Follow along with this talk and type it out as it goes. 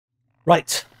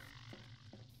Right.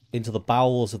 Into the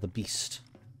bowels of the beast.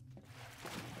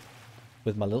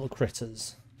 With my little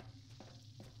critters.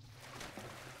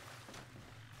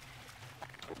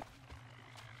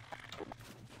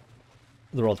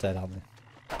 They're all dead, aren't they?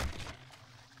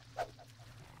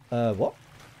 What?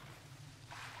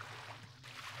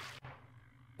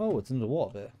 Oh, it's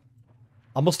underwater bit.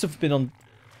 I must have been on...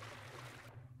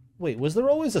 Wait, was there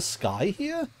always a sky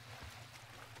here?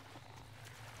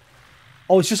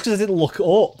 Oh, it's just because I didn't look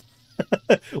up.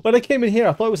 When I came in here,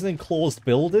 I thought it was an enclosed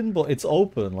building, but it's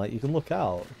open. Like, you can look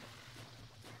out.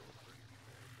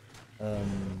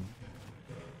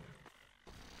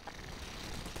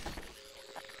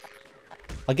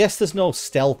 I guess there's no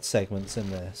stealth segments in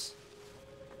this.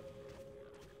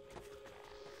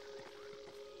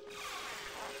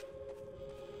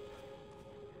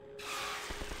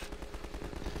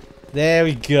 There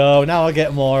we go. Now I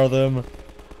get more of them.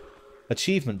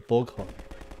 Achievement bug hunt.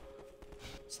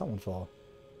 What's that one for?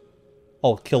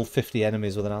 Oh, kill 50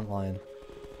 enemies with an antlion.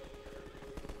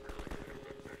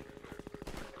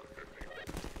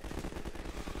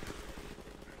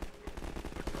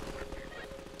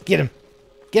 Get him!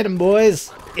 Get him,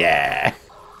 boys! Yeah!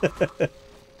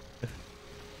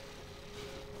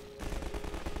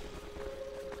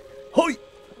 Hoi!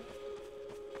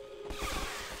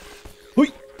 Hoi!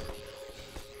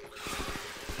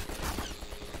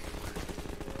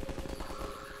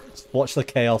 Just watch the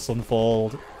chaos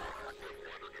unfold.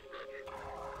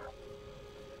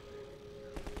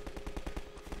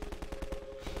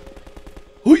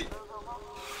 Hoi!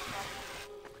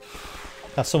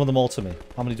 That's some of them all to me.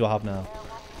 How many do I have now?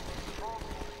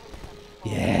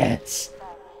 Yes!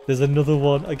 There's another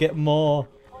one. I get more.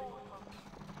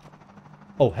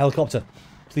 Oh, helicopter.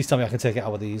 Please tell me I can take it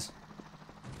out with these.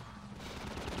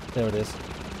 There it is.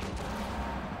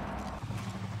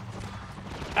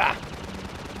 Ah!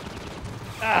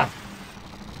 Ah!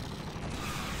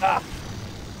 Ah!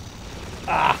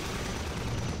 Ah!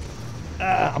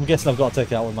 Ah! I'm guessing I've got to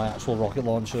take it out with my actual rocket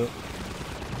launcher.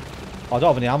 Oh, I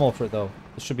don't have any ammo for it, though.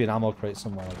 There should be an ammo crate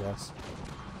somewhere, I guess.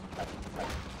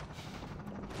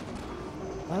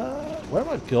 Where am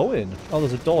I going? Oh,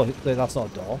 there's a door. That's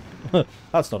not a door.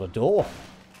 That's not a door.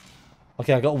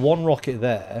 Okay, I got one rocket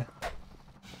there.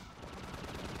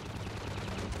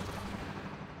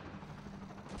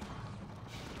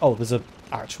 Oh, there's an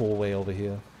actual way over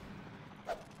here.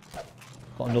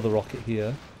 Got another rocket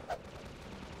here.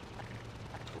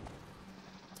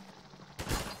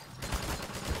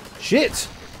 Shit!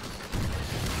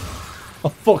 Oh,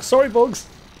 fuck. Sorry, bugs.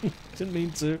 Didn't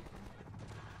mean to.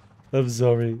 I'm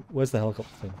sorry. Where's the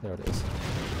helicopter thing? There it is.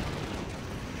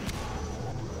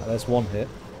 There's one hit.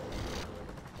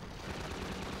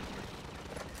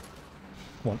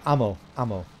 Come on, ammo.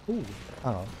 Ammo. Ooh,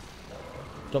 ammo.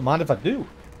 Don't mind if I do.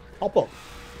 Hop up.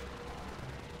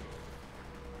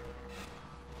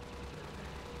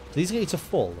 Do these get you to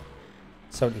full?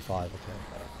 75, okay.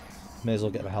 May as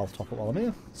well get my health top up while I'm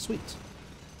here. Sweet.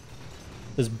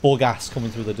 There's bug ass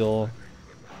coming through the door.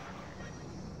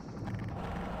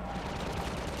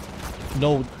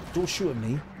 No, don't shoot at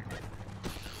me.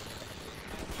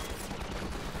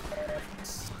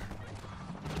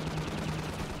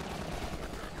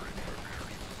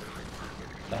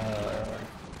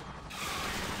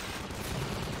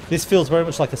 This feels very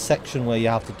much like a section where you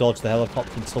have to dodge the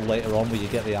helicopter until later on where you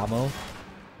get the ammo.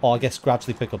 Or I guess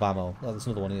gradually pick up ammo. Oh, there's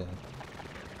another one here.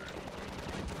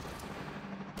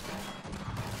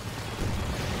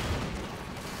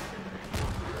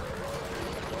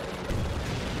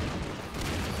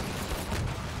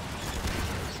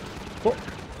 Oh.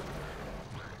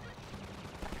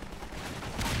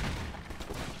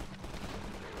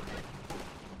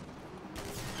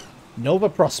 Nova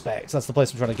Prospects. That's the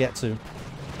place I'm trying to get to.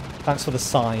 Thanks for the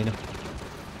sign.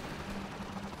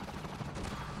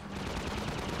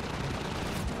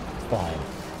 Fine.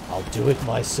 I'll do it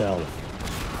myself.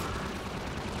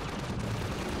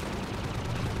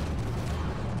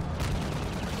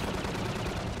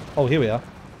 Oh, here we are.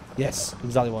 Yes,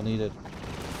 exactly what I needed.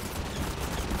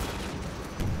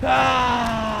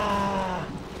 Ah!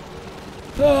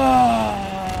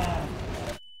 Ah!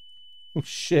 Oh,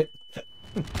 shit.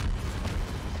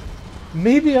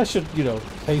 Maybe I should, you know,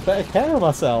 take better care of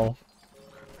myself.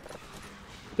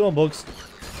 Go on, bugs.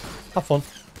 Have fun.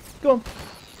 Go on.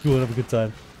 Go on, have a good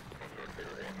time.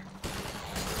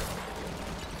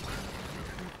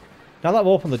 Now that I've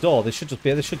opened the door, they should just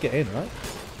be, they should get in, right?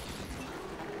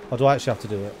 Or do I actually have to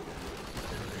do it?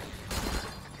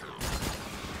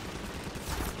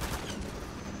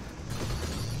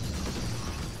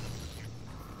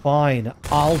 Fine,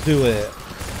 I'll do it.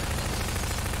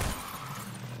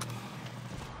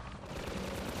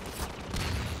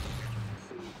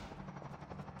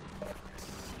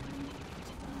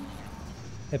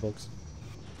 Hey, bugs.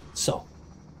 So,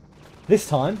 this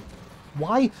time,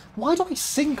 why do I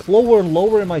sink lower and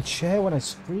lower in my chair when I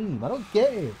scream? I don't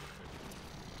get it.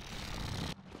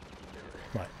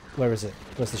 Right, where is it?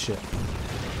 Where's the ship?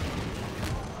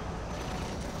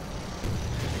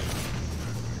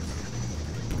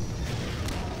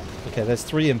 Okay, there's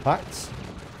 3 impacts.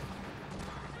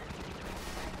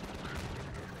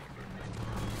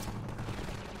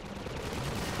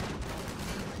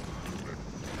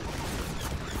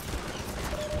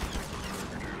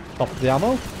 Top of the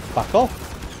ammo. Back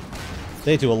off.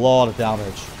 They do a lot of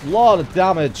damage. A lot of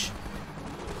damage.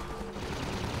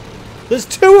 There's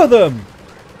 2 of them!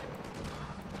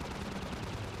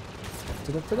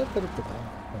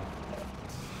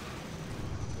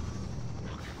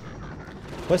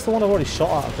 Where's the one I've already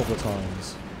shot at a couple of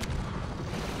times?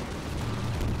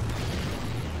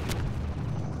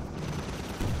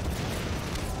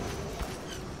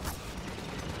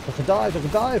 I can dive, I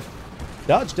can dive!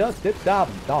 Dodge, dodge, dip, dab,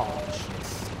 and dodge.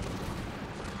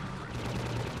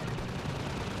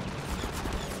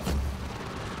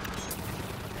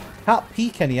 Can't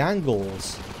peek any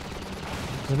angles.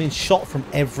 I'm being shot from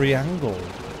every angle.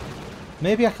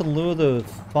 Maybe I can lure the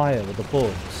fire with the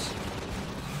bugs.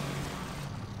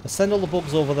 I send all the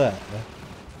bugs over there.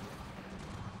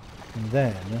 And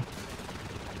then...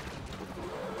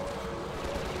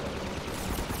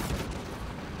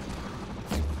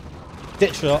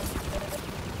 Ditch shot.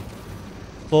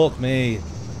 Fuck me.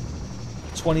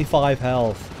 25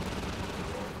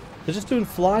 health. They're just doing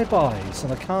flybys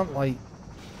and I can't, like,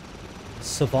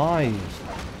 survive.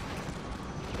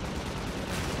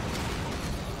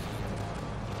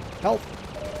 Help.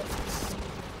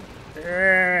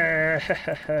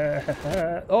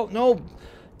 Oh, no.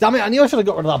 Damn it, I knew I should have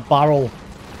got rid of that barrel.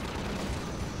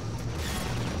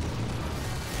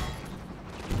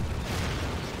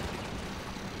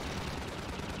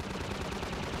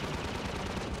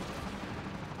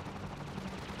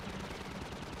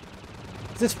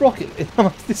 This rocket,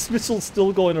 this missile's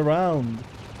still going around.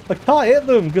 I can't hit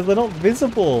them because they're not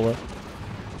visible.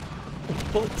 For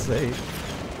fuck's sake.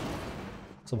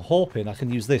 So I'm hoping I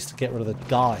can use this to get rid of the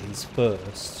guys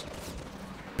first.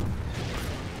 I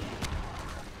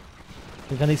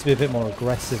think I need to be a bit more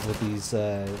aggressive with these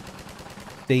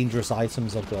dangerous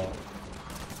items I've got.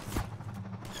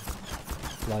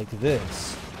 Like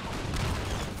this.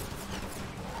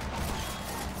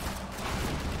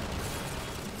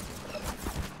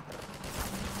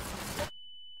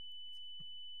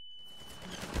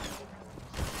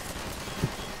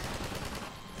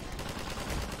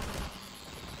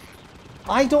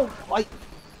 I don't like.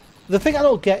 The thing I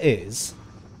don't get is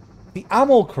the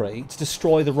ammo crate to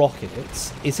destroy the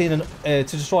rockets is in an to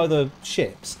destroy the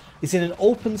ships. It's in an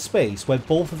open space where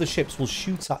both of the ships will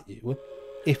shoot at you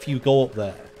if you go up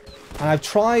there. And I've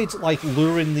tried like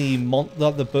luring the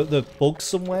bugs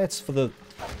somewhere for the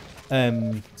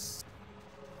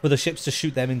ships to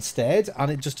shoot them instead,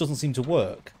 and it just doesn't seem to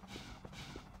work.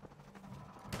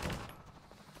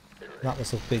 That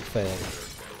was a big fail.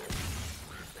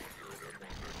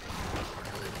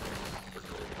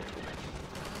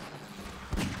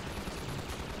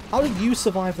 How did you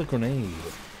survive the grenade?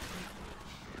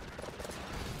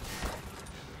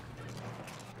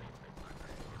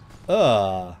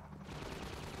 I'm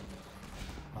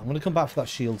going to come back for that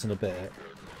shields in a bit.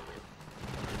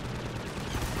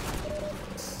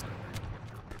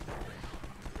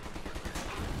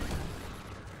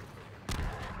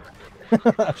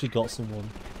 Actually got someone.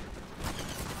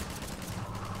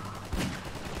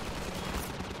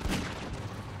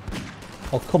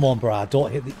 Oh, come on, Brad. Don't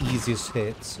hit the easiest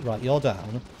hits. Right, you're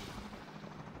down.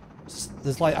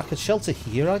 There's like, I could shelter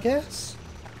here, I guess?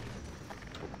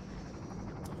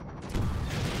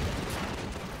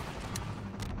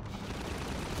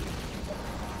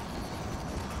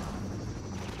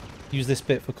 Use this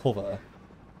bit for cover.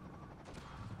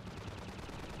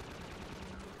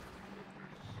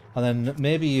 And then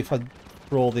maybe if I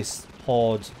throw this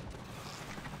horde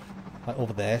like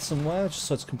over there somewhere, just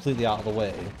so it's completely out of the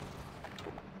way.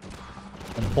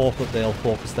 And hope that they'll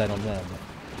focus then on them.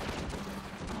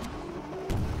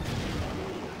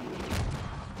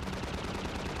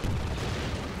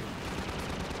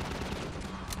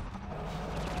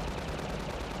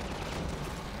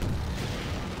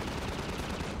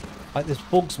 Like, there's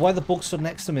bugs. Why are the bugs stood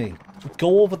next to me?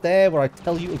 Go over there where I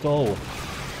tell you to go.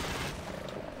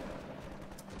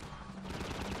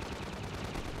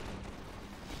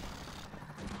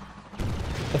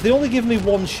 If they only give me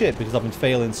one ship because I've been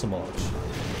failing so much.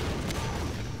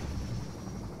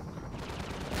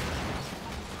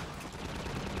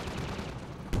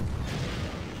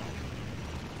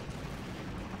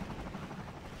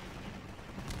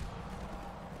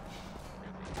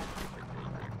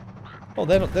 Oh,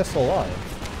 they're still alive.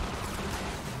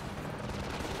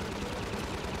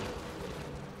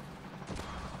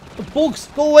 The bugs,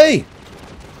 go away!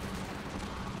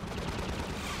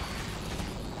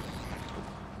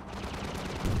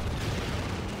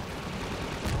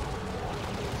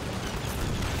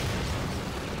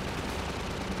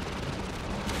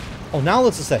 Oh, now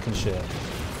there's a second ship.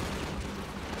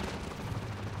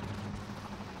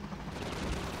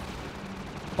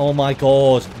 Oh my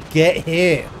god, get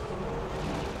here!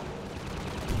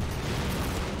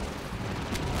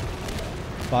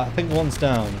 Right, I think one's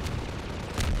down.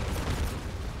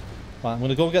 Right, I'm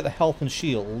going to go get the health and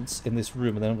shields in this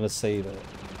room and then I'm going to save it.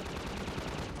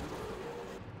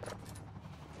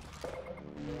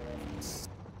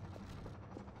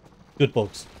 Good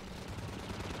bugs.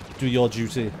 Do your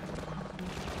duty.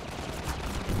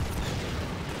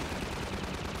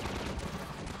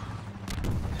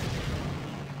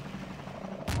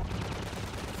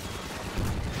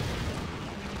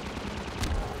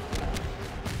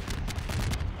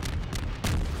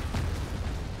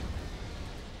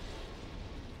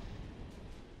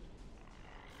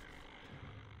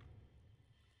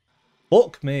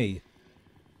 Fuck me.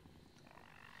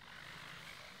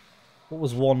 What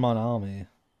was one-man army?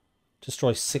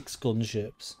 Destroy 6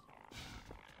 gunships.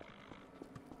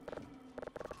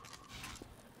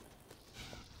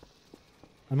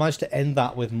 I managed to end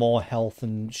that with more health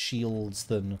and shields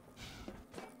than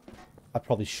I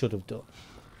probably should have done.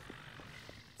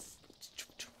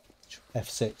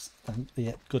 F6.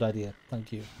 Yeah, good idea.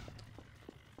 Thank you.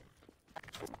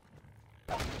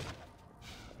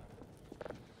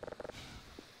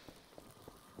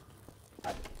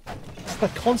 A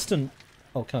constant...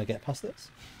 Oh, can I get past this?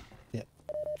 Yeah.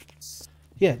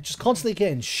 Yeah, just constantly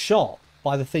getting shot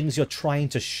by the things you're trying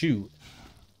to shoot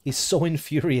is so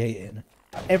infuriating.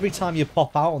 Every time you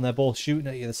pop out and they're both shooting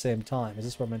at you at the same time. Is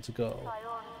this where I'm meant to go?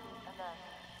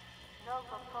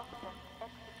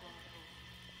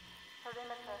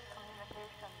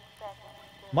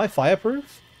 Am I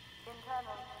fireproof?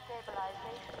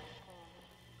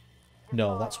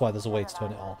 No, that's why there's a way to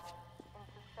turn it off.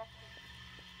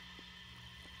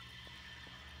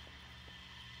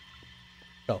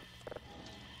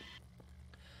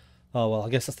 Oh, well, I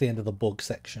guess that's the end of the bug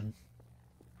section.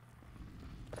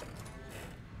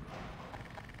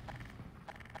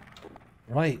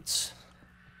 Right.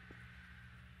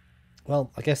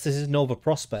 Well, I guess this is Nova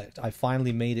Prospect. I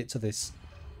finally made it to this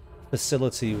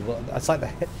facility. It's like the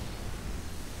head...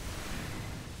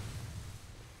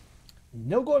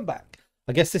 No going back.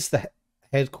 I guess this is the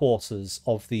headquarters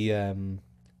of the...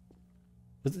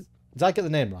 Did I get the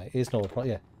name right? It is Nova Prospect,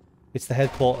 yeah. It's the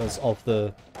headquarters of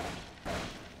the...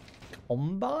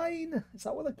 Combine? Is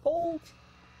that what they're called?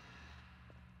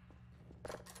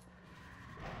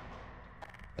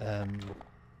 And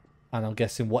I'm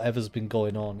guessing whatever's been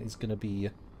going on is going to be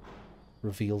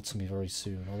revealed to me very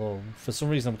soon. Although, for some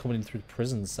reason, I'm coming in through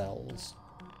prison cells.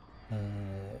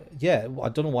 Yeah, I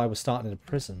don't know why we're starting in a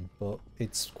prison, but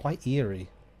it's quite eerie.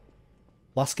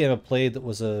 Last game I played that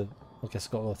was a... I guess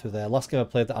I've got to go through there. Last game I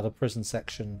played that had a prison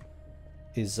section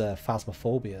is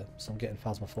Phasmophobia. So I'm getting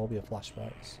Phasmophobia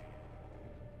flashbacks.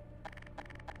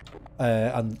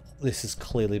 And this has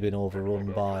clearly been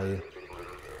overrun by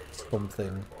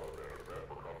something.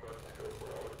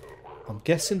 I'm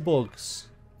guessing bugs,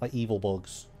 like evil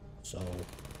bugs. So,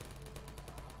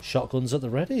 shotguns at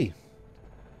the ready.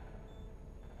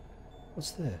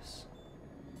 What's this?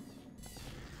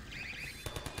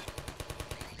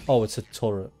 Oh, it's a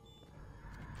turret.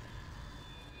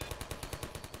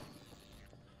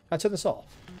 Can I turn this off?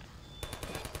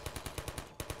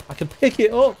 I can pick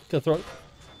it up. Can I throw it?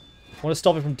 I want to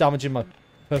stop it from damaging my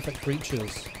perfect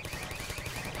creatures.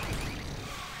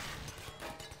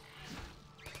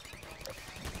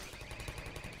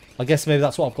 I guess maybe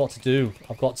that's what I've got to do.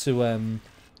 I've got to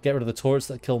get rid of the turrets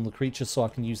that kill the creatures so I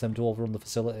can use them to overrun the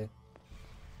facility.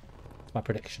 It's my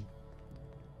prediction.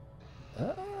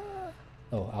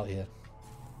 Oh, out here.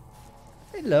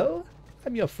 Hello.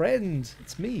 I'm your friend.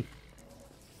 It's me.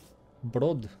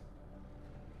 Blood.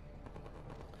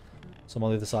 So I'm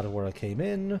on the other side of where I came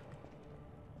in.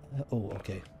 Oh,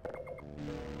 okay.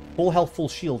 Full health, full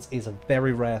shields is a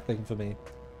very rare thing for me.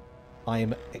 I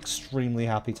am extremely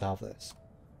happy to have this.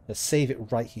 Let's save it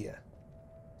right here.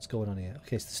 What's going on here?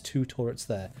 Okay, so there's 2 turrets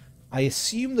there. I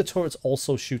assume the turrets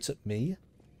also shoot at me.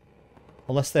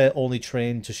 Unless they're only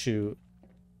trained to shoot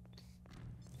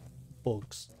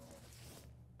bugs.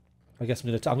 I guess I'm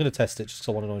gonna test it just because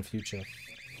I want to know in future.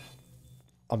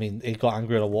 I mean, it got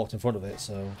angry when I walked in front of it,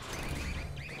 so...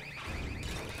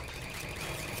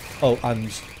 Oh,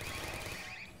 and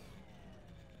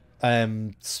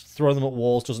Throwing them at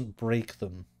walls doesn't break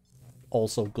them.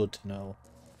 Also good to know.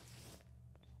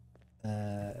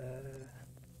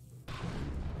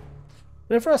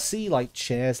 Whenever I see like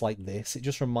chairs like this, it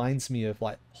just reminds me of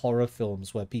like horror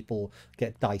films where people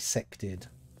get dissected.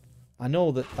 I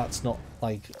know that that's not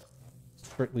like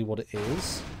strictly what it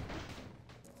is.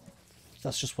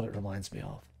 That's just what it reminds me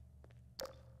of.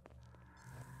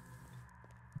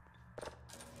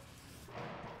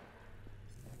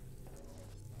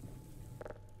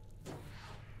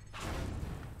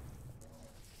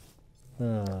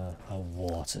 A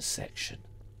water section.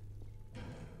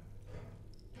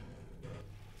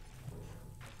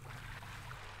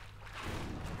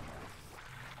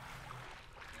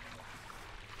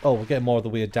 Oh, we're getting more of the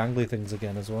weird dangly things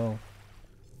again as well.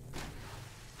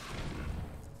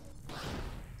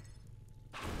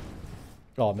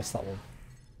 Oh, I missed that one.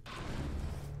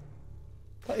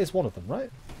 That is one of them,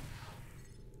 right?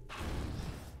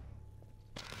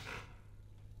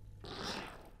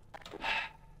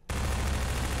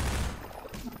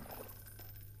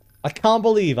 I can't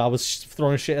believe I was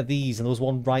throwing shit at these and there was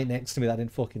one right next to me that I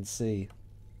didn't fucking see.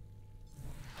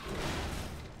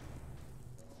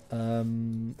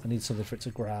 I need something for it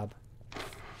to grab.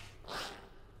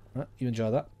 Right, you enjoy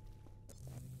that.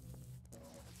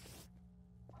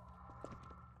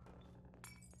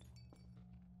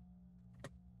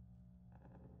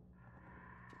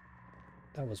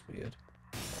 That was weird.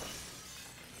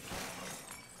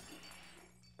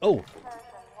 Oh!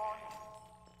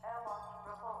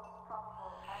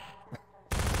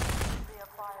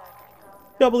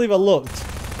 Can't believe I looked.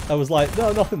 I was like,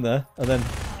 no, nothing there. And then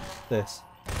this.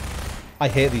 I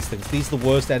hate these things. These are the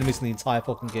worst enemies in the entire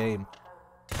fucking game.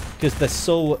 Because they're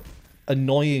so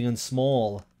annoying and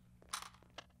small.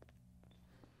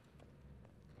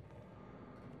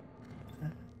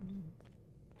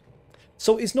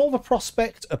 So is Nova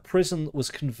Prospect a prison that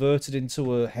was converted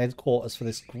into a headquarters for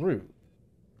this group?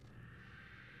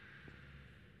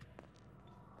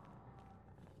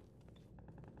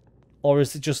 Or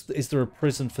is it just, is there a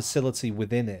prison facility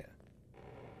within it?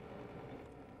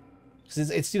 Because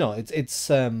it's you know,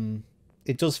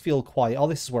 it does feel quite, oh,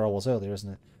 this is where I was earlier,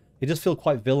 isn't it? It does feel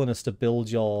quite villainous to build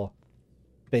your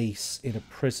base in a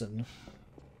prison.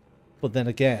 But then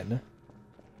again,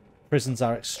 prisons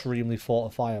are extremely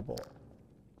fortifiable.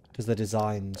 Because they're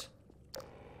designed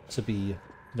to be, you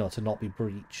know, to not be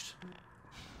breached.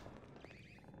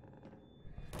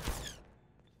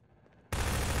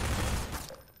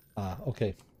 Ah,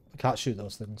 okay. I can't shoot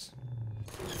those things.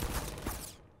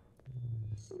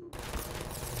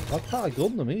 Why can't I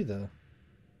gun them either?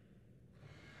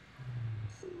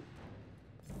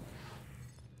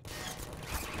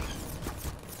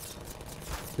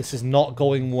 This is not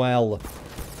going well.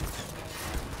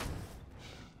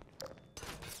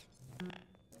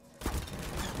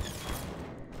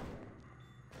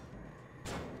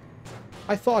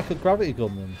 I thought I could gravity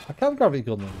gun them. I can gravity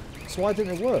gun them. So why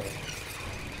didn't it work?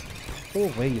 Go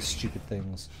away, you stupid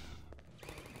things.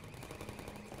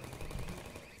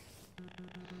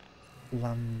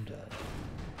 Lambda.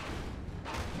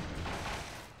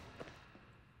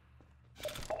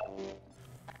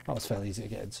 That was fairly easy to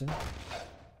get into.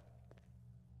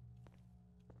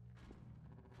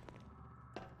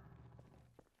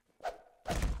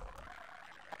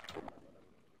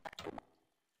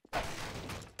 I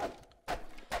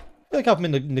feel like I've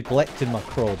been neglecting my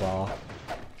crowbar.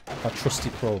 My trusty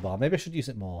crowbar. Maybe I should use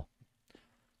it more.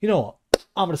 You know what?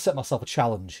 I'm going to set myself a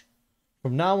challenge.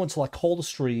 From now until I call the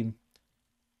stream,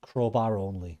 crowbar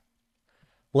only.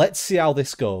 Let's see how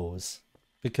this goes.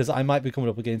 Because I might be coming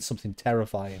up against something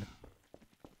terrifying.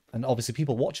 And obviously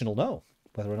people watching will know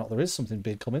whether or not there is something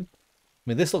big coming. I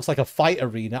mean, this looks like a fight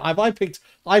arena. I picked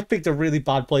a really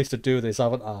bad place to do this,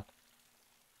 haven't I?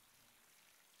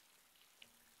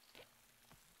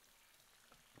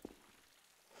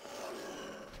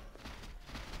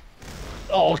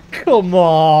 Oh, come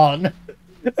on!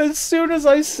 As soon as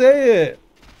I say it!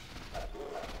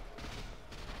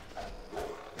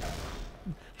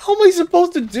 How am I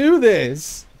supposed to do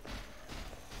this?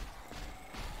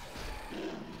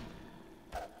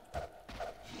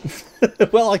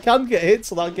 Well, I can get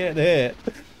hits without getting hit.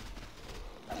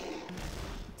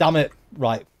 Damn it.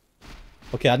 Right.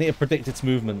 Okay, I need to predict its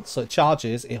movement. So it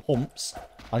charges, it humps,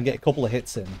 and get a couple of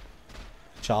hits in.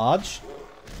 Charge.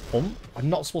 Hump. I'm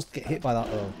not supposed to get hit by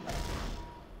that, though.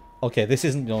 Okay, this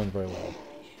isn't going very well.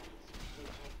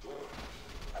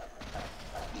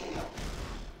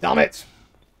 Damn it!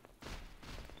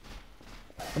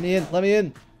 Let me in, let me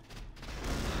in.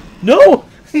 No!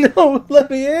 No,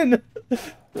 let me in!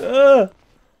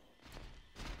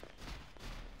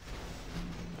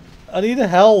 I need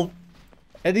help.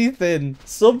 Anything.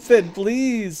 Something,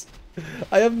 please.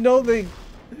 I have nothing.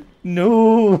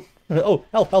 No. Oh,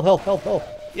 help, help, help, help, help.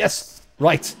 Yes.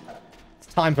 Right.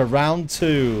 It's time for round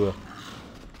 2.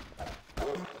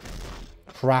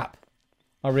 Crap.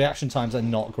 Our reaction times are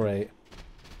not great.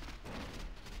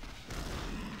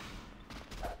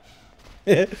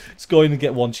 It's going to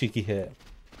get one cheeky hit.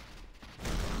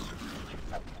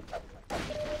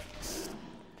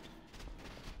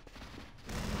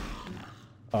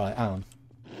 Alright, hang on.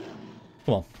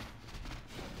 Come on.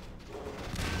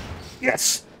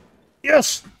 Yes!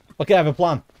 Yes! Okay, I have a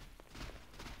plan.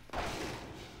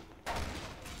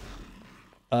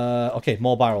 Okay,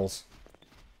 more barrels.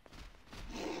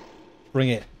 Bring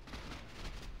it.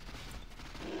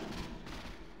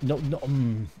 No, no.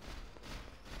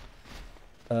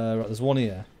 Right, there's one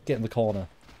here. Get in the corner.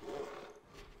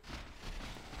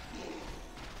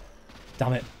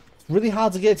 Damn it. It's really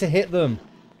hard to get to hit them.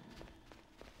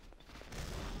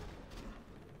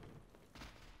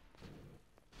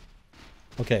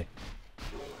 Okay.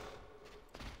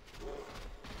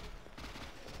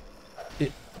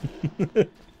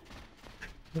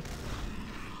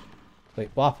 Wait,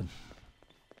 what happened?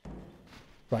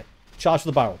 Right. Charge for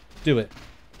the barrel. Do it.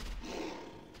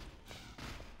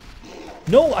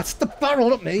 No, that's the barrel,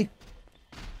 not me.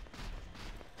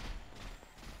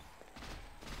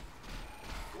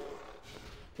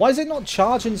 Why is it not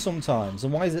charging sometimes?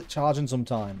 And why is it charging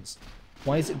sometimes?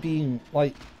 Why is it being,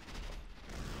 like...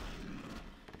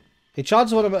 It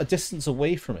charges when I'm at a distance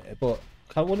away from it, but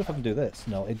I wonder if I can do this.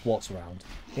 No, it walks around.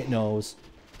 It knows.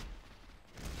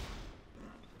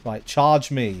 Right,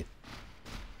 charge me.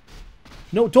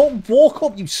 No, don't walk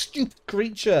up, you stupid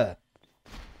creature.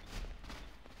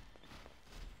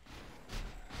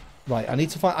 Right, I need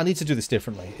to do this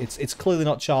differently. It's clearly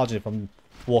not charging if I'm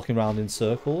walking around in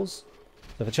circles.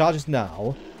 So if it charges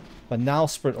now, if I now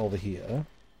sprint over here.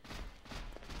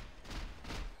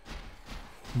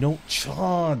 No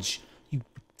charge, you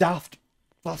daft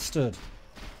bastard.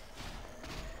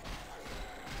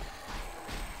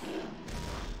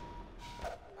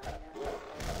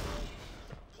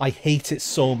 I hate it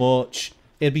so much.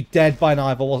 It'd be dead by now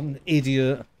if I wasn't an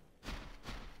idiot.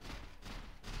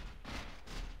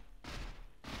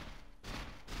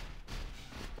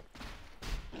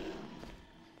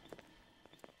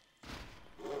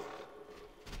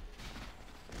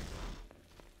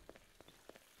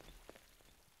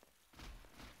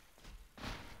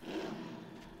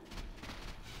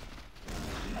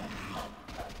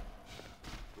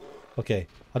 Okay,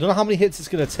 I don't know how many hits it's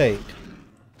going to take.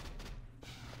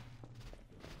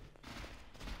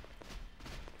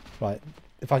 Right,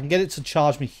 if I can get it to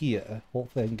charge me here,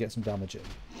 hopefully I can get some damage in.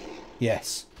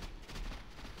 Yes.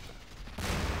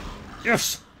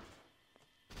 Yes!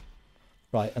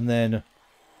 Right, and then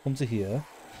come to here.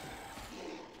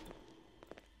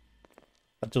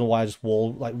 I don't know why I just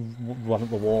run up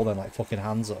the wall then like fucking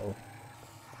Hanzo.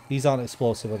 These aren't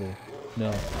explosive, are they?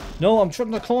 No. No, I'm trapped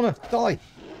in the corner. Die!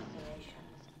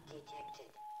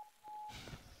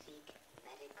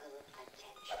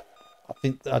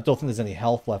 I don't think there's any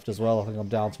health left as well. I think I'm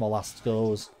down to my last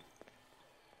goes.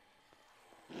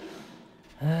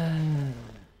 Come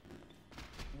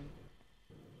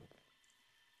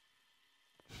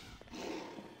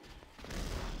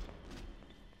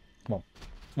on.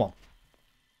 Come on.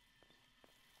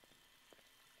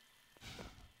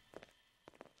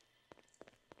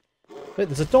 Wait,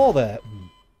 there's a door there.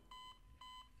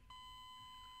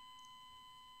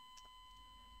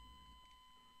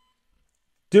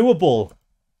 Doable.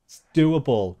 It's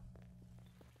doable.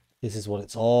 This is what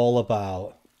it's all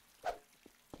about.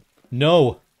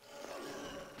 No.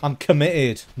 I'm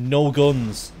committed. No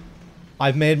guns.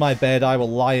 I've made my bed. I will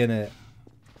lie in it.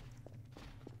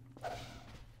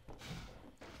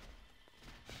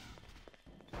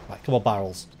 Right, come on,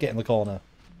 barrels. Get in the corner.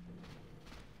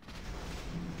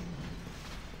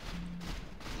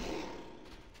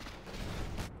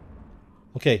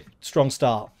 Okay, strong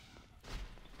start.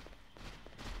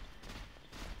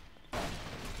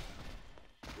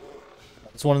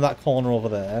 There's one in that corner over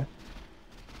there.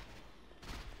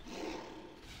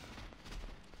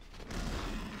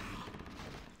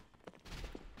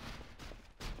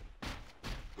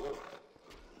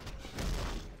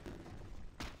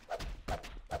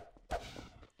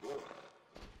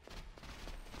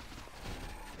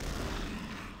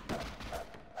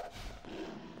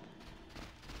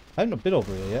 I haven't been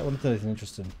over here yet. I wonder if there's anything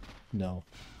interesting. No.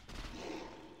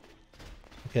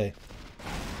 Okay.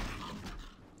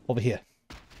 Over here.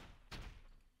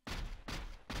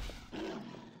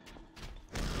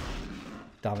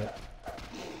 Damn it.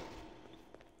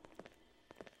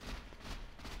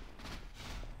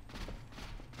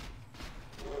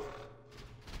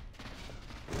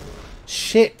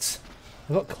 Shit!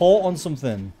 I got caught on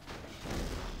something.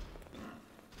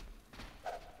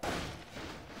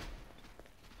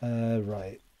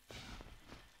 Right.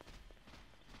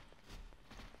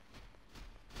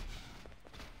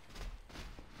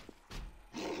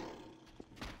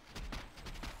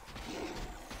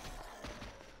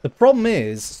 The problem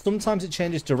is, sometimes it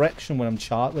changes direction when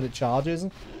when it charges.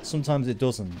 Sometimes it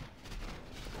doesn't.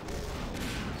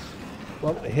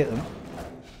 Well, it hit them.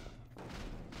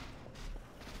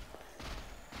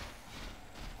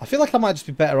 I feel like I might just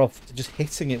be better off just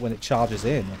hitting it when it charges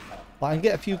in. But I can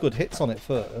get a few good hits on it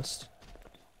first.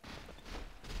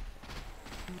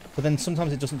 But then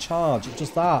sometimes it doesn't charge. It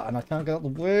does that, and I can't get out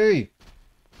of the way.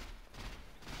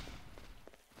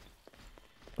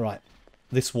 Right.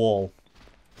 This wall.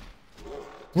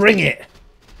 Bring it!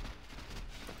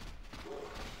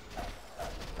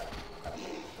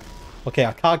 Okay,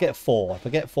 I can't get 4. If I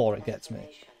get 4, it gets me.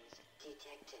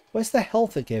 Where's the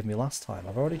health it gave me last time?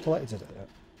 I've already collected it.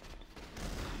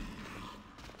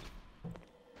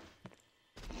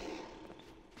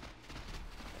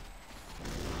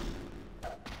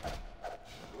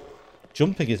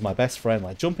 Jumping is my best friend.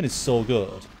 Like, jumping is so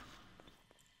good.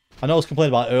 I know I was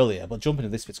complaining about it earlier, but jumping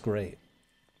in this bit's great.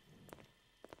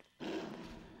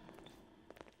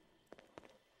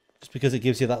 Just because it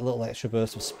gives you that little extra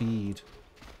burst of speed.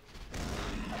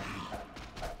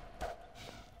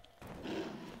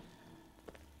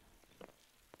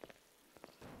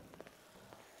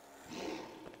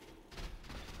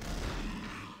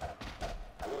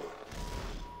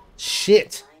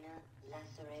 Shit!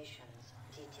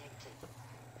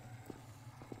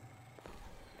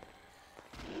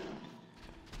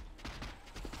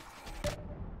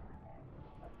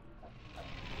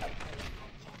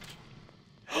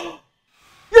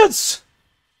 Yes!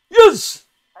 Yes!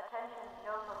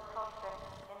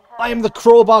 I am the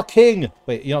Crowbar King!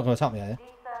 Wait, you're not going to attack me, are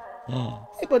you?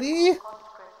 Hey, buddy!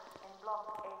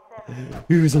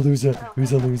 Who's a loser?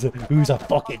 Who's a loser? Who's a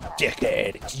fucking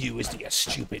dickhead? It's you, isn't it, you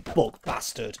stupid bug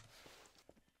bastard?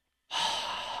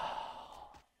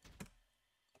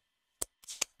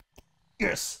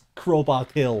 Yes! Crowbar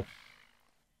kill.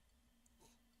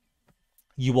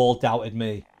 You all doubted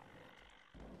me.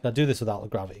 Can I do this without the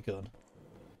gravity gun?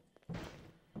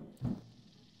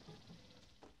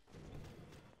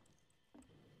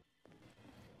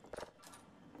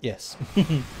 Yes.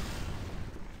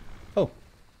 Oh.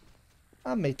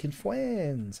 I'm making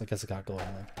friends. I guess I can't go in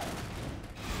there.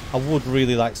 I would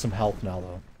really like some help now,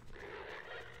 though.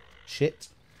 Shit.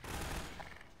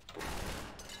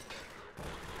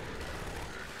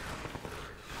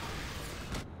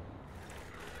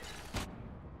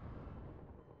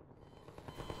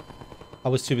 I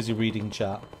was too busy reading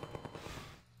chat.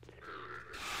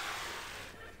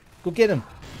 Go get him.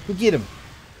 Go get him.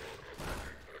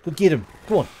 Go get him.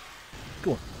 Go on.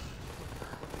 Go on.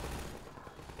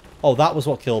 Oh, that was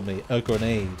what killed me. A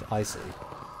grenade. I see.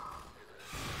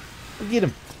 Go get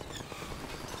him.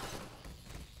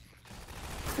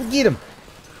 Go get him.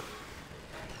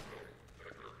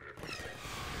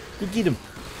 Go get him.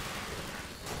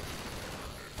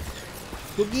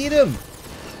 Go get him.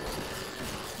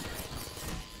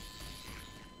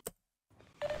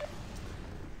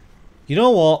 You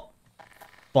know what?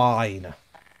 Fine.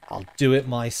 I'll do it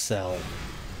myself.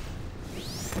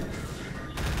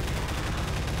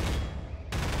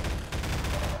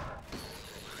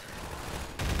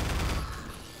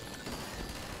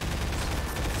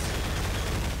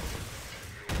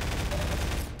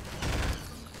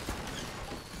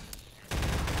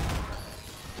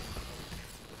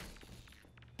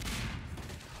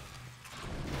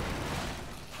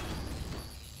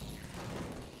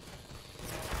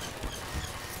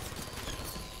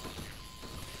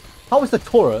 How is the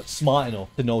turret smart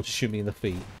enough to know to shoot me in the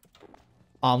feet?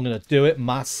 I'm gonna do it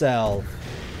myself.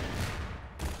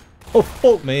 Oh,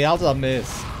 fuck me. How did I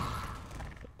miss?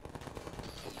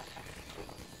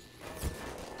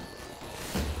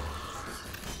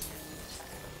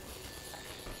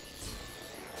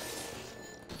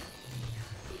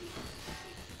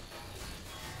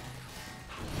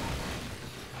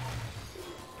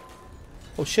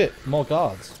 Oh, shit. More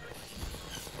guards.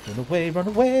 Run away, run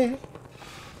away.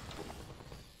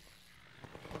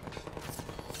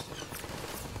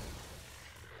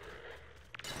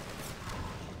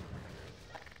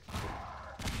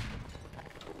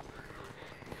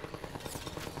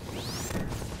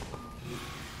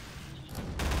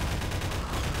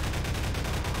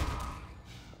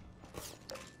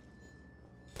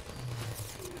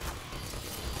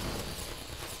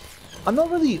 I'm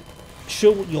not really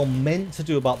sure what you're meant to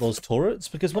do about those turrets,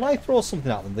 because when I throw something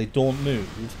at them, they don't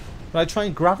move. When I try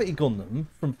and gravity gun them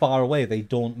from far away, they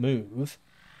don't move.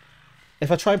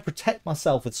 If I try and protect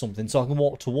myself with something so I can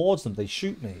walk towards them, they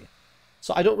shoot me.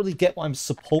 So I don't really get what I'm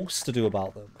supposed to do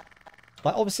about them.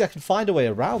 Like, obviously I can find a way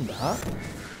around that.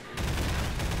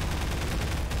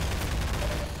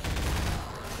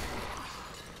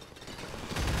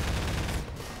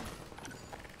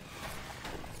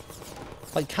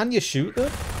 Like, can you shoot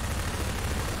them?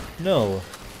 No.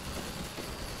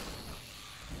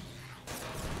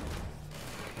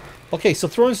 Okay, so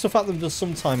throwing stuff at them does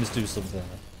sometimes do something.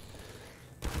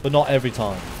 But not every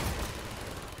time.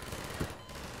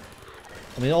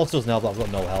 I mean, it also doesn't help that I've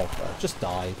got no health. Though. Just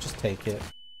die. Just take it.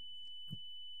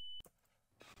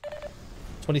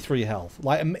 23 health.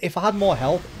 Like, if I had more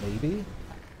health, maybe.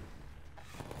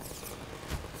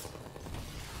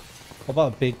 What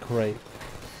about a big crate?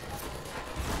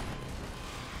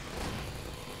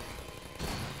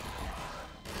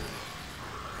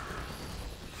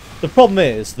 The problem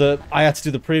is that I had to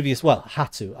do the previous... Well,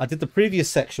 had to. I did the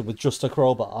previous section with just a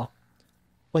crowbar.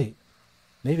 Wait.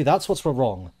 Maybe that's what's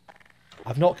wrong.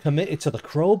 I've not committed to the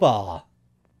crowbar.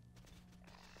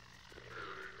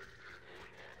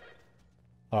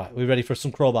 Alright, we ready for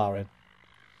some crowbarring?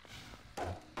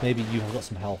 Maybe you have got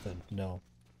some health in. No.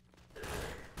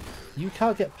 You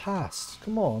can't get past.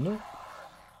 Come on.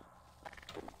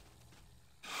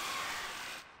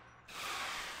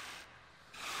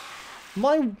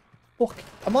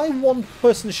 Am I one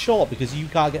person short because you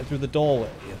can't get through the doorway?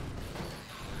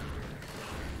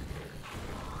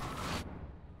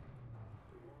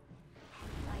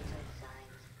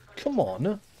 Come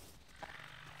on.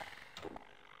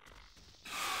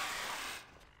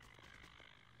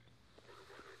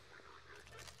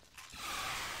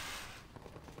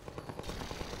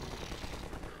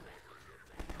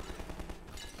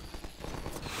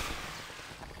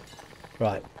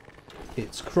 Right.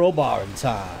 It's crowbarring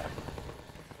time.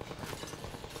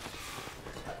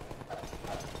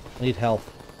 I need health.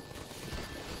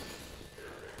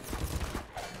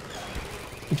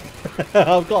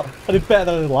 I did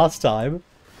better than last time.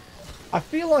 I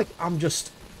feel like I've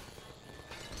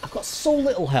got so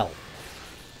little health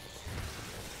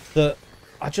that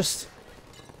I just,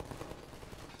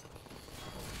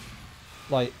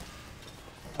 like,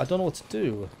 I don't know what to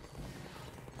do.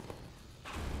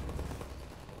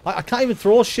 I can't even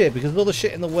throw shit because there's other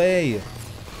shit in the way.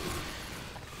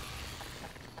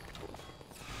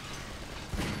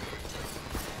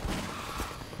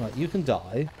 Right, you can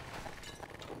die.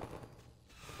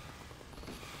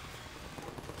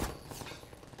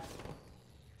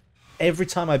 Every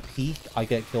time I peek, I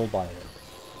get killed by it.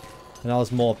 And now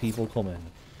there's more people coming.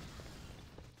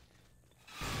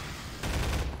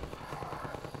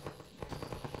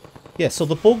 Yeah, so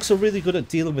the bugs are really good at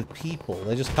dealing with people.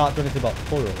 They just can't do anything about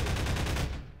turret.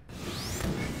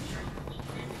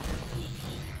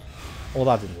 Oh,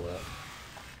 that didn't work.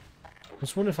 I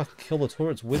was wondering if I could kill the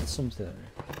turrets with something.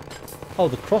 Oh,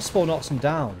 the crossbow knocks them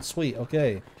down. Sweet,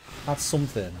 okay. That's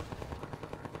something.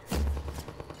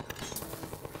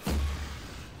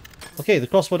 Okay, the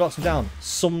crossbow knocks them down.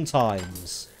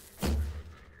 Sometimes.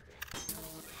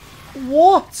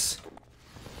 What?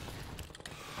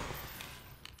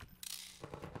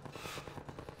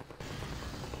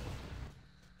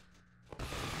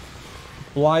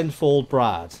 Blindfold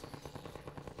Brad.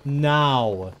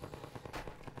 Now.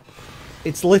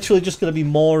 It's literally just going to be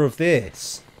more of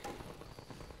this.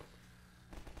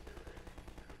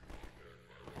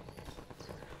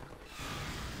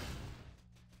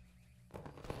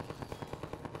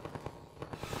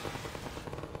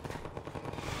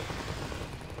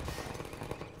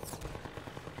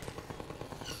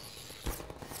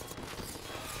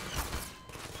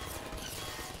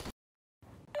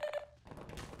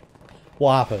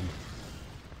 What happened?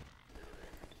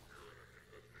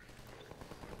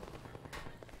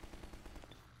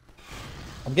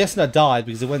 I'm guessing I died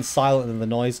because it went silent and the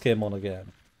noise came on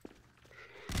again.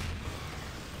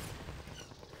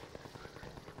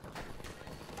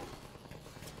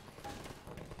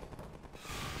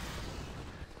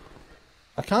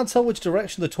 I can't tell which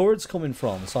direction the turret's coming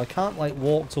from, so I can't, like,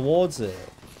 walk towards it.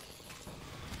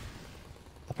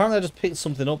 Apparently I just picked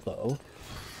something up, though.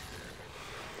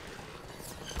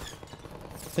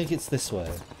 I think it's this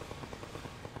way.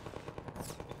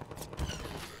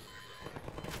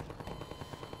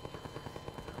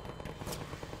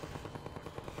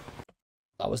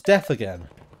 That was death again.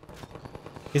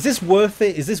 Is this worth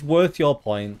it? Is this worth your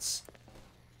points?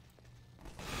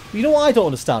 You know what I don't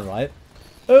understand, right?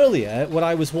 Earlier, when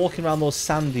I was walking around those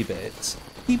sandy bits,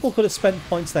 people could have spent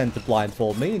points then to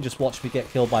blindfold me and just watch me get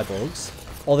killed by bugs.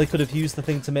 Or they could have used the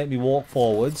thing to make me walk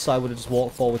forwards, so I would have just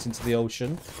walked forwards into the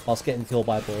ocean whilst getting killed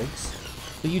by bugs.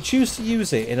 But you choose to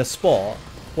use it in a spot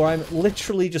where I'm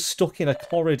literally just stuck in a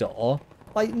corridor.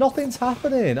 Like, nothing's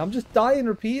happening. I'm just dying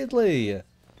repeatedly.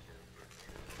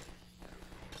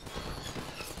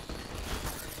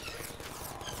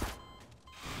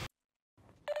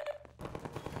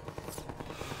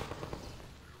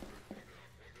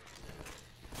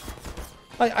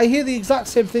 I hear the exact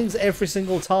same things every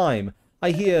single time. I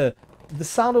hear the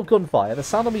sound of gunfire, the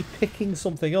sound of me picking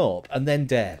something up, and then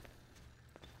death.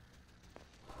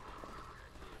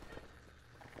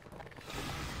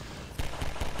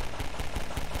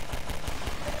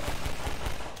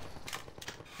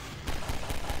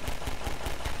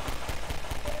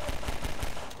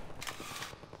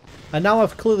 And now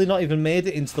I've clearly not even made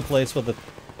it into the place where the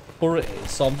turret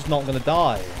is, so I'm just not going to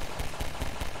die.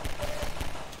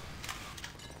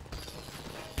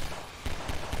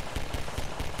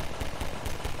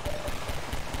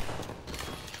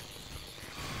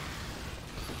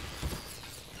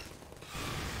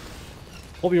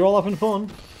 Hope you're all having fun.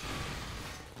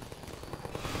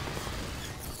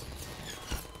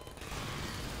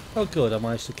 Oh good, I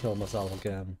managed to kill myself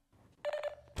again.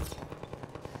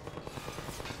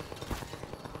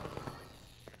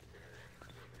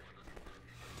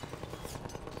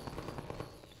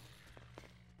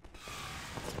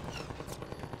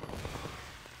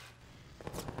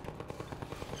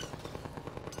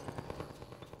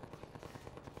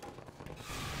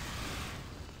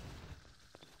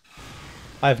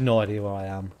 I have no idea where I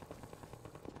am.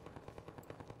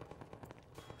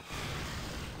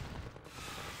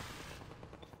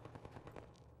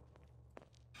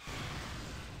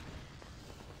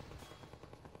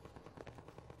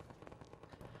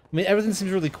 I mean, everything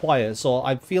seems really quiet, so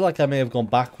I feel like I may have gone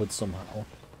backwards somehow.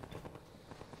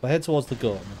 If I head towards the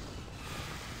gun.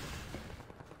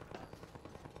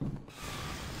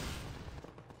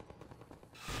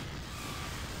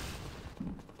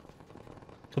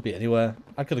 Could be anywhere.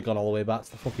 I could have gone all the way back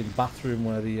to the fucking bathroom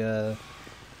where the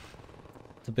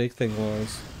big thing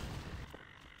was.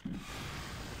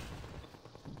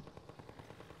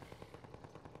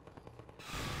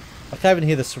 I can't even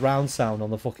hear the surround sound on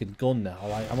the fucking gun now.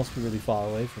 Like, I must be really far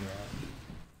away from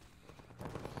that.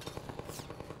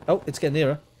 Oh, it's getting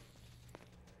nearer.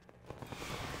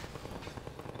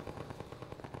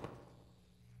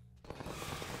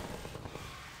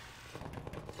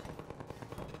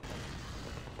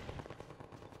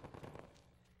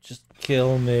 Just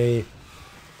kill me.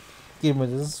 Give me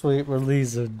the sweet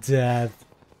release of death.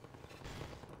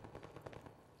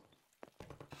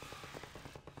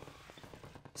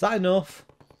 Is that enough?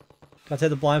 Can I take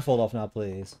the blindfold off now,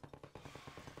 please?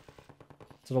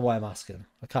 Don't know why I'm asking.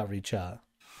 I can't read chat.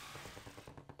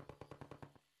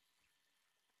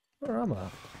 Where am I?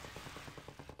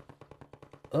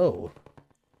 Oh.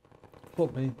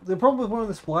 Fuck me. The problem with wearing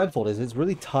this blindfold is it's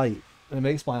really tight. And it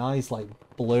makes my eyes, like,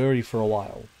 blurry for a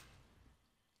while.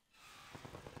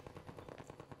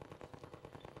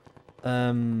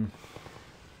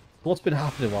 What's been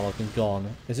happening while I've been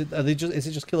gone? Is it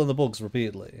just killing the bugs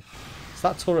repeatedly? It's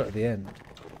that turret at the end.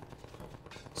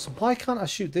 So why can't I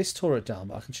shoot this turret down,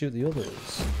 but I can shoot the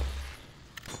others?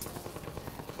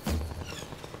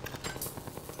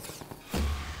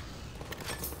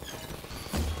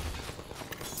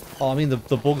 Oh, I mean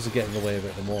the bugs are getting in the way of it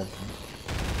at the moment.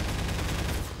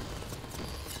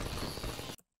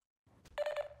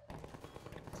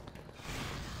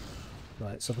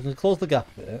 Right, so if we can close the gap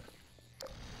a bit.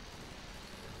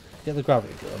 Get the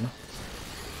gravity gun.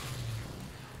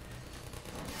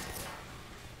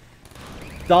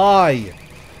 Die!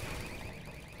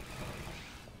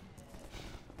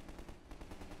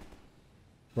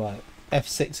 Right.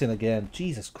 F6 in again.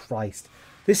 Jesus Christ.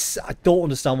 This, I don't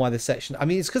understand why this section... I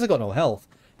mean, it's because I got no health.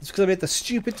 It's because I made the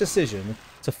stupid decision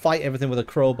to fight everything with a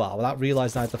crowbar without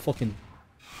realising I had the fucking...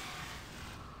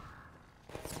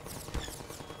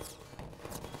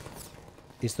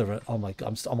 Is there a... Oh my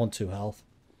god, I'm on 2 health.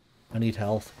 I need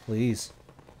health, please.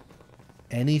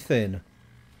 Anything.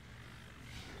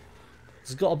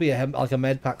 There's got to be like a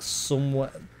med pack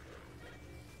somewhere.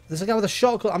 There's a guy with a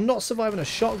shotgun. I'm not surviving a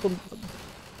shotgun.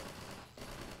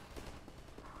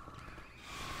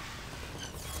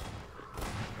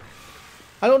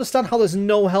 I don't understand how there's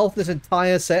no health in this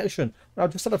entire section.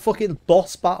 I've just had a fucking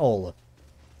boss battle.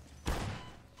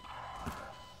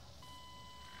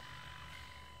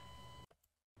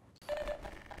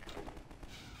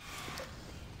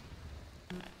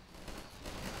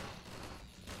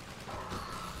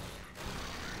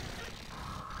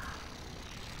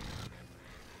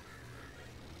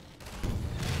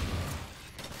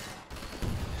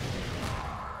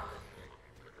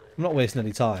 I'm not wasting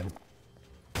any time.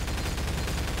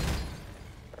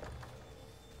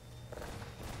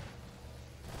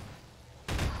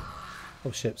 Oh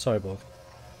shit, sorry, bug.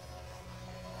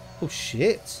 Oh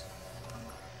shit.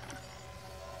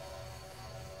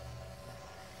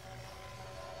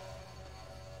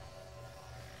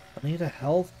 I need a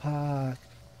health pack.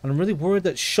 And I'm really worried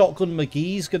that Shotgun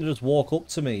McGee's going to just walk up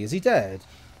to me. Is he dead?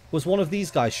 Was one of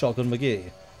these guys Shotgun McGee?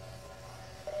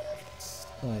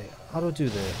 Right, how do I do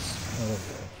this? Oh, there we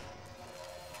go.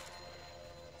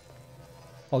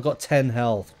 Oh, I got 10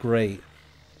 health. Great.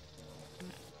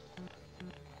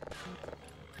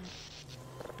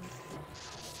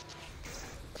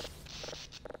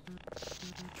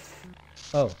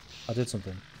 Oh, I did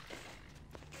something.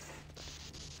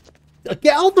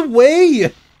 Get out of the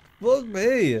way! Fuck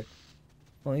me.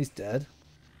 Well, he's dead.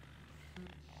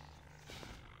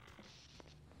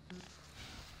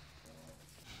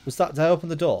 Was that... Did I open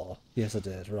the door? Yes, I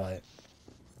did. Right.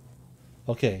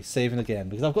 Okay, saving again.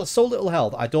 Because I've got so little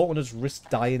health, I don't want to just risk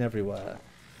dying everywhere.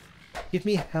 Give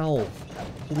me health.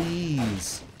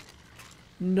 Please.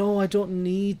 No, I don't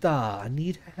need that. I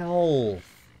need health.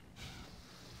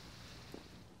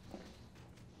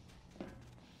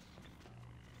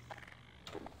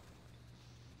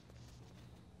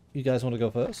 You guys want to go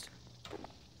first?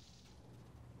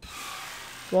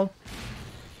 Go on.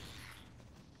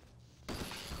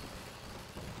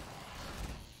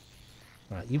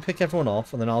 Right, you pick everyone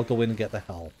off, and then I'll go in and get the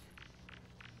health.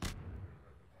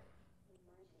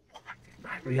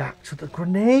 I react to the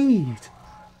grenade!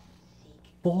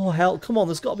 4 health. Come on,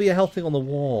 there's got to be a health thing on the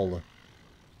wall.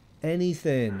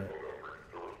 Anything.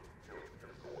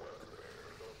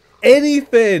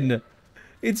 Anything!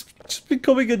 It's just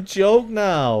becoming a joke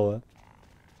now.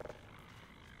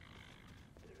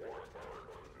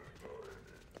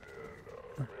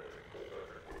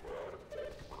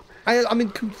 I mean,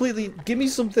 completely... Give me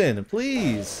something,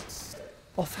 please.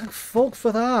 Oh, thank fuck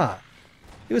for that.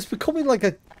 It was becoming like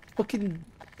a fucking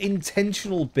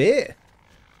intentional bit.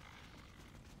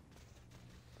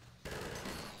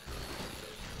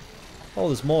 Oh,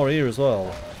 there's more here as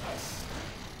well.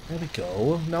 There we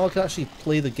go. Now I can actually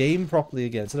play the game properly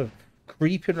again instead of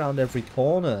creeping around every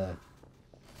corner.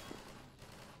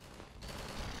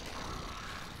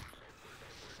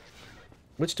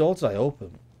 Which door did I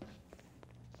open?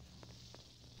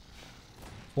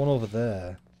 One over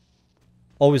there.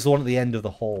 Oh, it's the one at the end of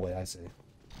the hallway, I see.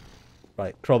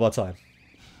 Right, crowbar time.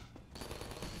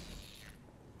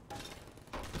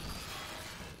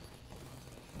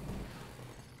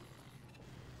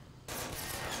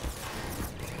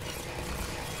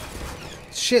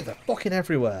 Shit, they're fucking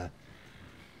everywhere.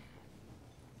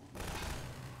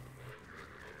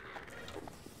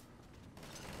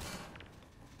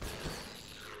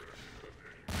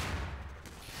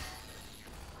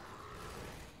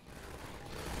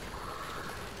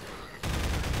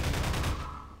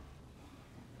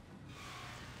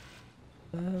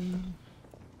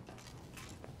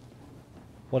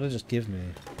 What did it just give me?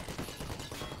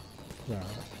 Right.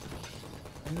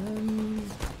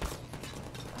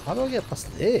 How do I get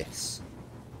past this?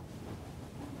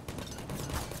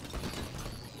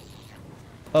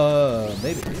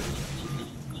 Maybe.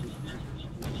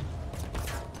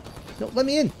 No, let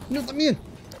me in! No, let me in!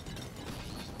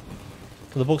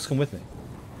 Will the bugs come with me?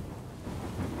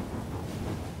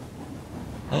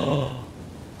 Oh!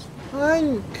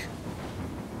 Plank!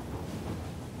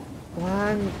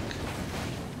 Plank!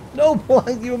 No,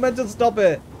 Plank! You were meant to stop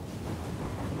it!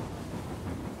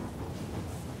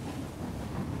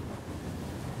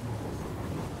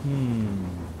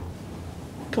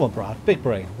 Come on, Brad. Big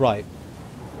brain. Right.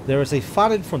 There is a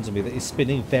fan in front of me that is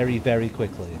spinning very, very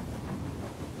quickly.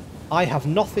 I have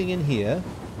nothing in here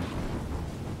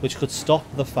which could stop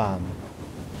the fan.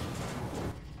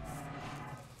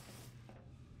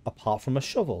 Apart from a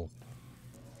shovel.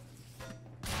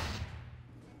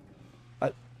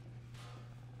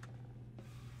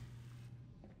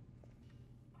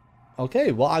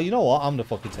 Okay, well, you know what? I'm gonna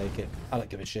fucking take it. I don't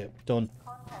give a shit. Done.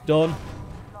 Done.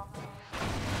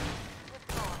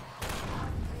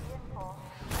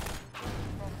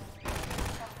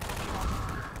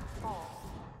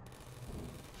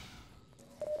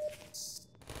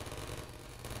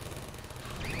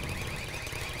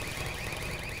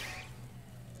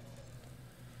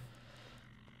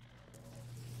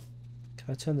 Can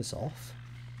I turn this off?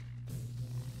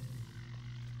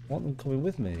 I want them coming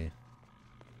with me.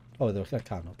 Oh, I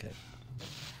can, okay.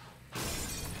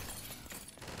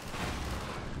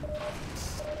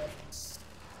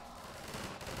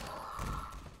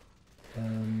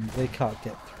 They can't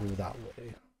get through that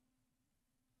way.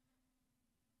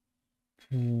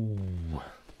 Ooh.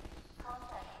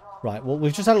 Right, well,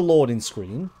 we've just had a loading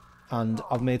screen, and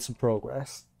I've made some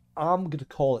progress. I'm going to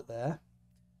call it there.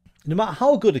 No matter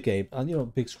how good a game, and you know,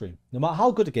 big screen, no matter how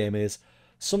good a game is,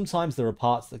 sometimes there are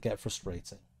parts that get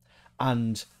frustrating.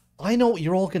 And I know what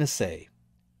you're all going to say.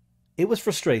 It was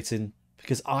frustrating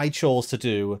because I chose to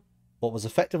do what was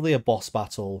effectively a boss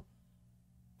battle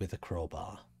with a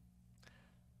crowbar.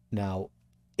 Now,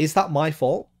 is that my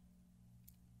fault?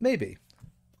 Maybe.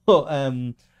 But,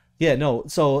 yeah, no,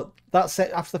 so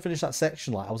after I finished that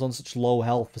section, like, I was on such low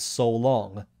health for so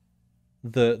long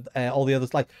that all the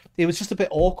others, like, it was just a bit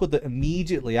awkward that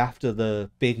immediately after the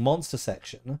big monster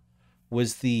section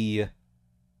was the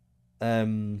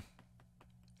fucking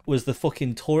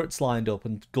turrets lined up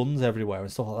and guns everywhere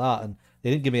and stuff like that, and they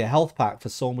didn't give me a health pack for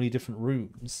so many different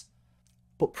rooms.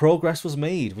 But progress was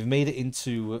made. We've made it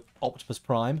into Optimus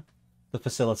Prime, the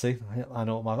facility. I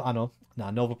know.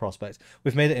 Nah, Nova Prospect.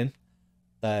 We've made it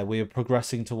in. We are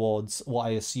progressing towards what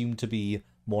I assume to be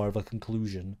more of a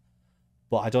conclusion.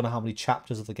 But I don't know how many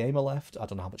chapters of the game are left. I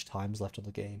don't know how much time is left on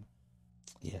the game.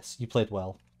 Yes, you played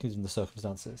well, given the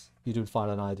circumstances. You're doing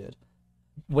finer than I did.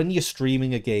 When you're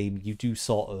streaming a game, you do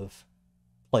sort of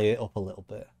play it up a little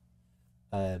bit.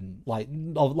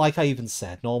 Like I even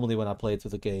said, normally when I played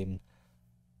through the game,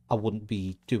 I wouldn't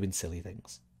be doing silly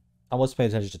things. I was paying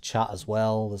attention to chat as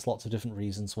well. There's lots of different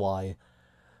reasons why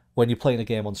when you're playing a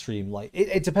game on stream, like,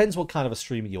 it depends what kind of a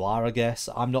streamer you are, I guess.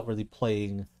 I'm not really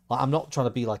playing, like, I'm not trying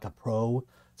to be like a pro.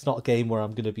 It's not a game where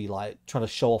I'm going to be like trying to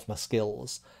show off my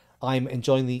skills. I'm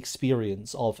enjoying the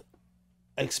experience of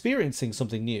experiencing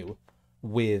something new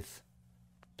with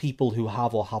people who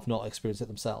have or have not experienced it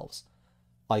themselves.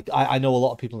 Like, I know a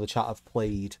lot of people in the chat have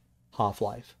played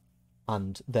Half-Life,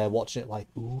 and they're watching it like,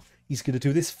 ooh, he's going to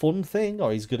do this fun thing,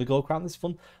 or he's going to go around this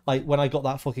fun... Like, when I got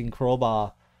that fucking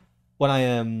crowbar, when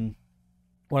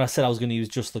I said I was going to use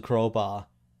just the crowbar,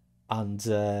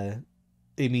 and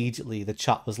immediately the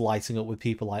chat was lighting up with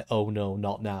people like, oh no,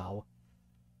 not now.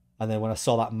 And then when I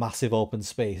saw that massive open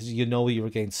space, you know you were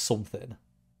against something.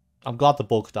 I'm glad the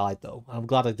bug died, though. I'm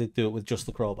glad I did do it with just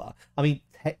the crowbar. I mean,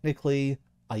 technically,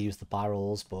 I used the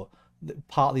barrels, but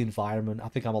part of the environment, I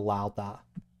think I'm allowed that.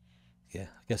 Yeah,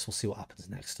 I guess we'll see what happens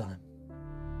next time.